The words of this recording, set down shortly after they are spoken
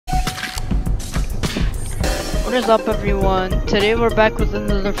What is up, everyone? Today we're back with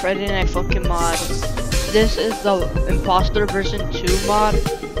another Friday Night fucking mod. This is the Imposter version 2 mod,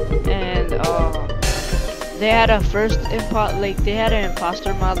 and they had a they had an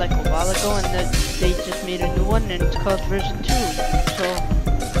Imposter mod like a while ago, and then they just made a new one, and it's called version 2. So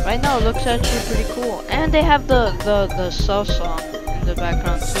right now it looks actually pretty cool, and they have the Sus song in the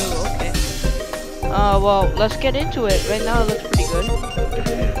background too. Okay. Well, let's get into it. Right now it looks pretty good.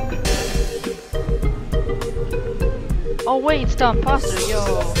 Oh wait, it's the Imposter,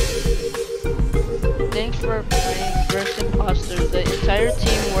 yo. Thanks for playing Verse Imposter. The entire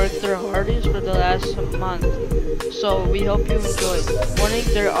team worked their hardest for the last month, so we hope you enjoyed. Warning,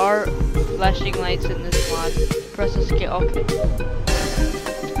 there are flashing lights in this mod. Press escape. Okay.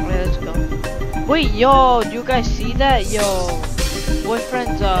 Alright, let's go. Wait, yo, do you guys see that? Yo,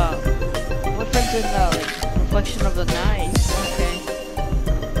 boyfriend's in the like, reflection of the night. Okay.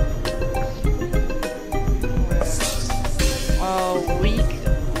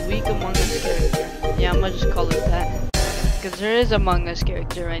 Weak Among Us character. Yeah, I'm gonna just call it that. Because there is Among Us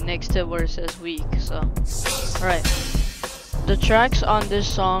character right next to where it says weak, so. Alright. The tracks on this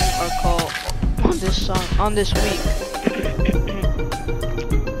song are called, on this week.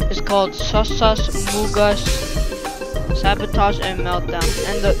 It's called Sus, Mugus, Sabotage, and Meltdown.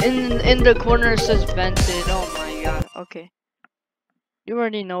 And in the corner it says Vented. Oh my god, okay. You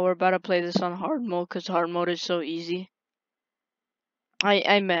already know we're about to play this on hard mode, because hard mode is so easy.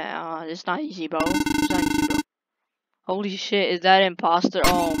 I meant, it's not easy, bro. It's not easy, bro. Holy shit, is that Imposter?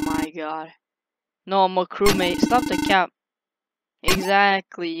 Oh my god. No, I'm a crewmate. Stop the cap.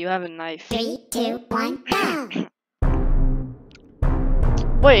 Exactly, you have a knife. 3, 2, 1, go!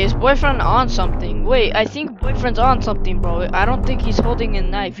 Wait, is boyfriend on something? Wait, I think boyfriend's on something, bro. I don't think he's holding a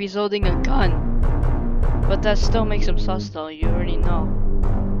knife, he's holding a gun. But that still makes him sus though, you already know.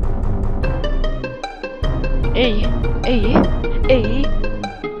 Hey.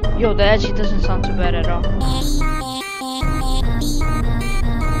 Yo, that actually doesn't sound too bad at all.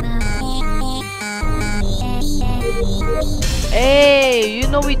 Hey, you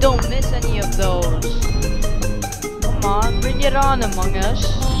know we don't miss any of those. Come on, bring it on, Among Us.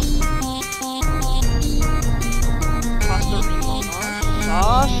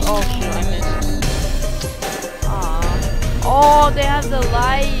 Oh shit, I missed. Oh, they have the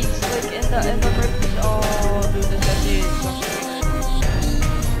lights like in the oh, dude, this actually is so stupid.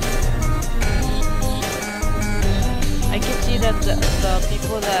 I can see that the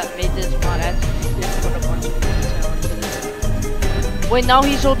people that made this mod actually did put a bunch of detail into this. Wait, now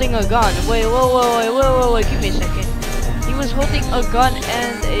he's holding a gun. Wait, give me a second. He was holding a gun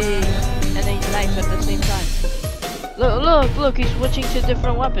and a knife at the same time. Look, he's switching to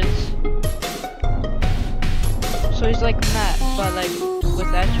different weapons. So he's like Matt, but like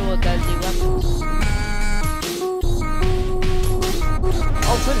with actual deadly weapons.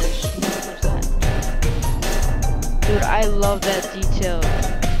 Oh goodness, what's that? Dude, I love that detail.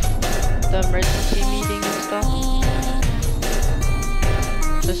 The emergency meeting and stuff.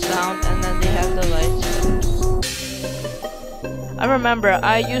 The sound, and then they have the lights. I remember,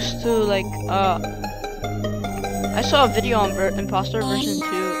 I used to like, I saw a video on Imposter version 2,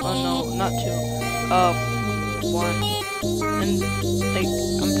 oh no, not 2, 1. And like,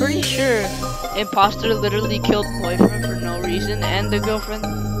 I'm pretty sure Imposter literally killed boyfriend for no reason and the girlfriend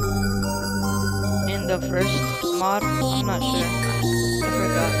in the first mod. I'm not sure. I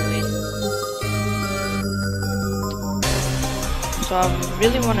forgot really. So I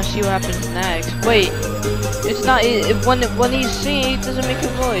really want to see what happens next. Wait, it's not. When he's singing, it doesn't make a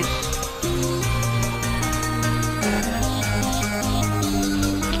voice.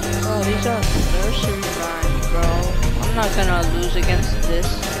 Oh, these are nursery rhymes, bro. I'm not gonna lose against this.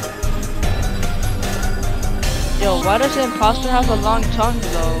 Yo, why does the Imposter have a long tongue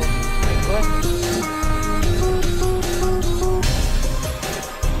though? Like what?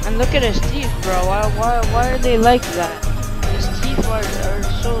 And look at his teeth, bro. Why are they like that? His teeth are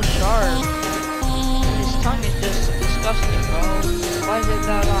so sharp. And his tongue is just disgusting, bro. Why is it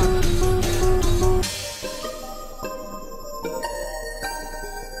that long?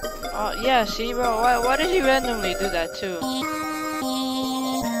 Yeah, see, bro. Why did he randomly do that too?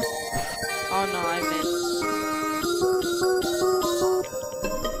 Oh no, I missed.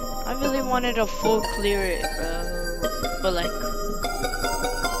 I really wanted a full clear it, bro. But like,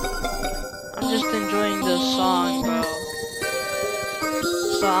 I'm just enjoying the song, bro.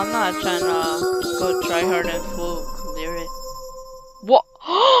 So I'm not trying to go try hard and full clear it. What?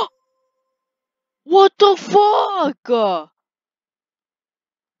 What the fuck?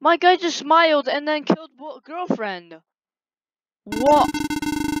 My guy just smiled and then killed girlfriend. What?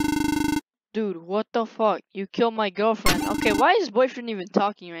 Dude, what? what the fuck? You killed my girlfriend. Okay, why is boyfriend even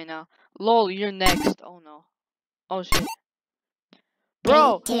talking right now? Lol, you're next. Oh no. Oh shit.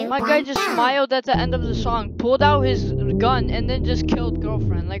 Bro, my guy just smiled at the end of the song, pulled out his gun, and then just killed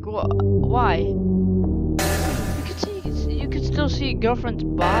girlfriend. Like, why? You could still see girlfriend's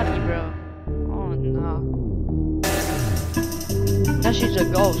body, bro. Oh no. Now she's a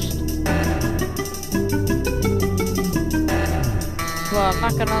ghost. Well, I'm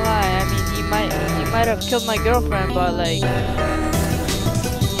not gonna lie. I mean, he might have killed my girlfriend, but like, he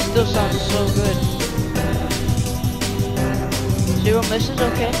still sounds so good. 0 misses,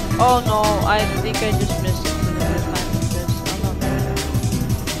 okay. Oh no, I think I just missed it for the first time because I'm not good.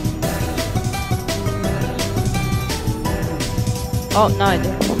 Oh, no, I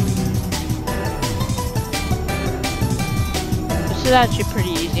did. This is actually pretty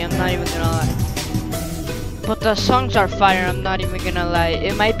easy, I'm not even gonna lie. But the songs are fire, I'm not even gonna lie.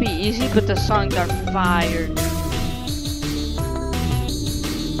 It might be easy, but the songs are fire.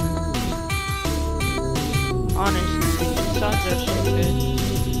 Honestly, the songs are so good.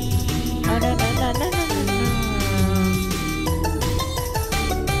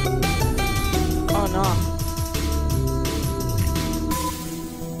 Oh no.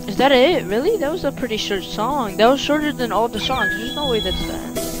 Is that it? Really? That was a pretty short song. That was shorter than all the songs. There's no way that's that.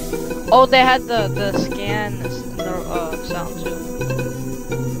 Oh, they had the scan sound too.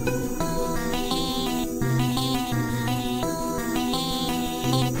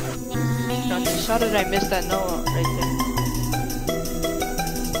 How did I miss that note right there?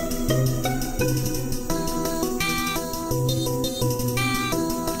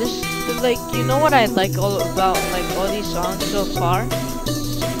 Like, you know what I like all about like all these songs so far?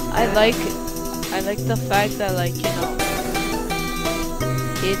 I like the fact that, like, you know,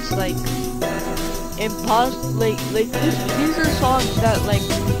 it's like these are songs that like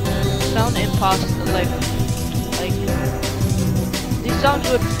sound impossible, like these songs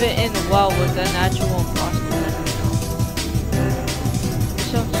would fit in well with an actual imposter, you know. It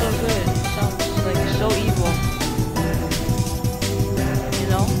sounds so good. It sounds like so evil, you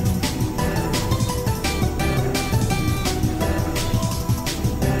know.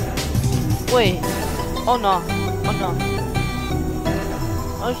 Wait. Oh no. Oh no.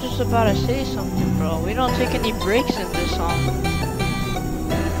 I was just about to say something, bro. We don't take any breaks in this song.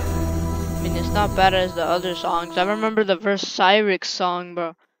 I mean, it's not bad as the other songs. I remember the Versailles song,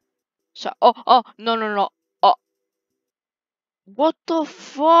 bro. So, oh, no. Oh, what the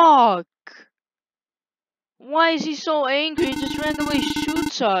fuck? Why is he so angry? He just randomly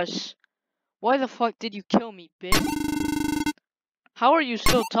shoots us. Why the fuck did you kill me, bitch? How are you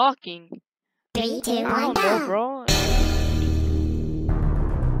still talking? 3, 2, 1, I don't know, bro.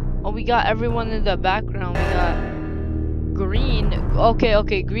 Oh, we got everyone in the background. We got green.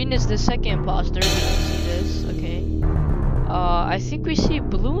 Okay. Green is the second imposter. We can see this. Okay. I think we see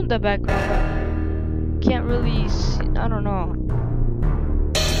blue in the background, but can't really see. I don't know.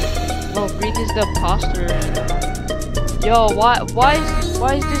 Oh, green is the imposter. Yo, why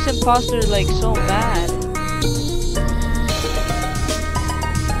is this imposter like so mad?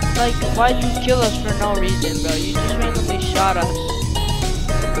 Like, why'd you kill us for no reason, bro? You just randomly shot us.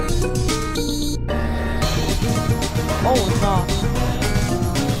 Oh no.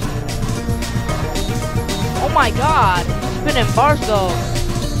 Oh my god. He's been in bars though.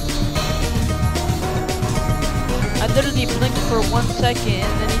 I literally blinked for 1 second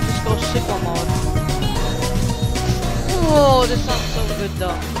and then he just goes sicko mode. Whoa, this sounds so good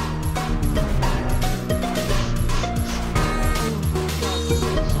though.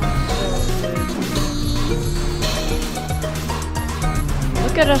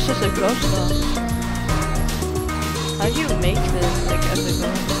 Look at us as a ghost though. How do you make this like as a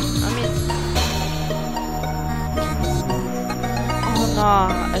ghost? I mean, oh nah,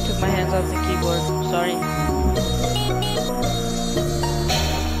 I took my hands off the keyboard. Sorry.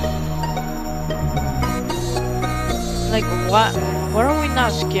 Like what are we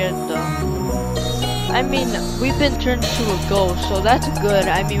not scared though? I mean, we've been turned to a ghost, so that's good.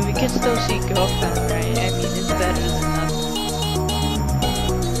 I mean, we can still see girlfriend, right? I mean, it's better than nothing.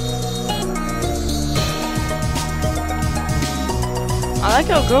 I like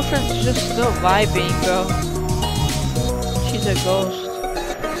how girlfriend's just still vibing, bro. She's a ghost.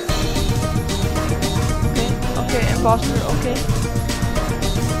 Okay, imposter, okay.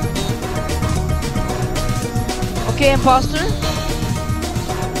 Okay, imposter.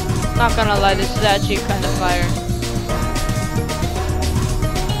 Not gonna lie, this is actually kind of fire.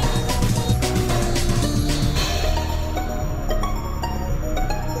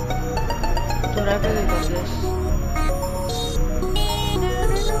 Dude, I really love this.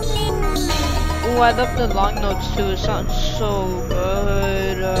 Oh, I love the long notes too. It sounds so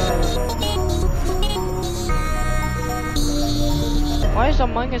good. Why is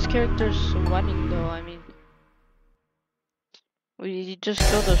Among Us character sweating though? I mean, we just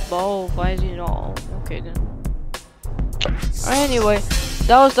killed us both. Why is he not? Okay then. Alright, anyway,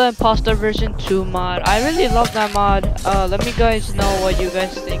 that was the Imposter version 2 mod. I really love that mod. Let me guys know what you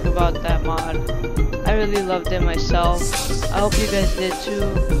guys think about that mod. I really loved it myself. I hope you guys did too.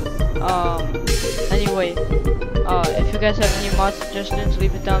 Anyway, if you guys have any mod suggestions,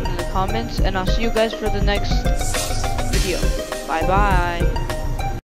 leave it down in the comments, and I'll see you guys for the next video. Bye bye.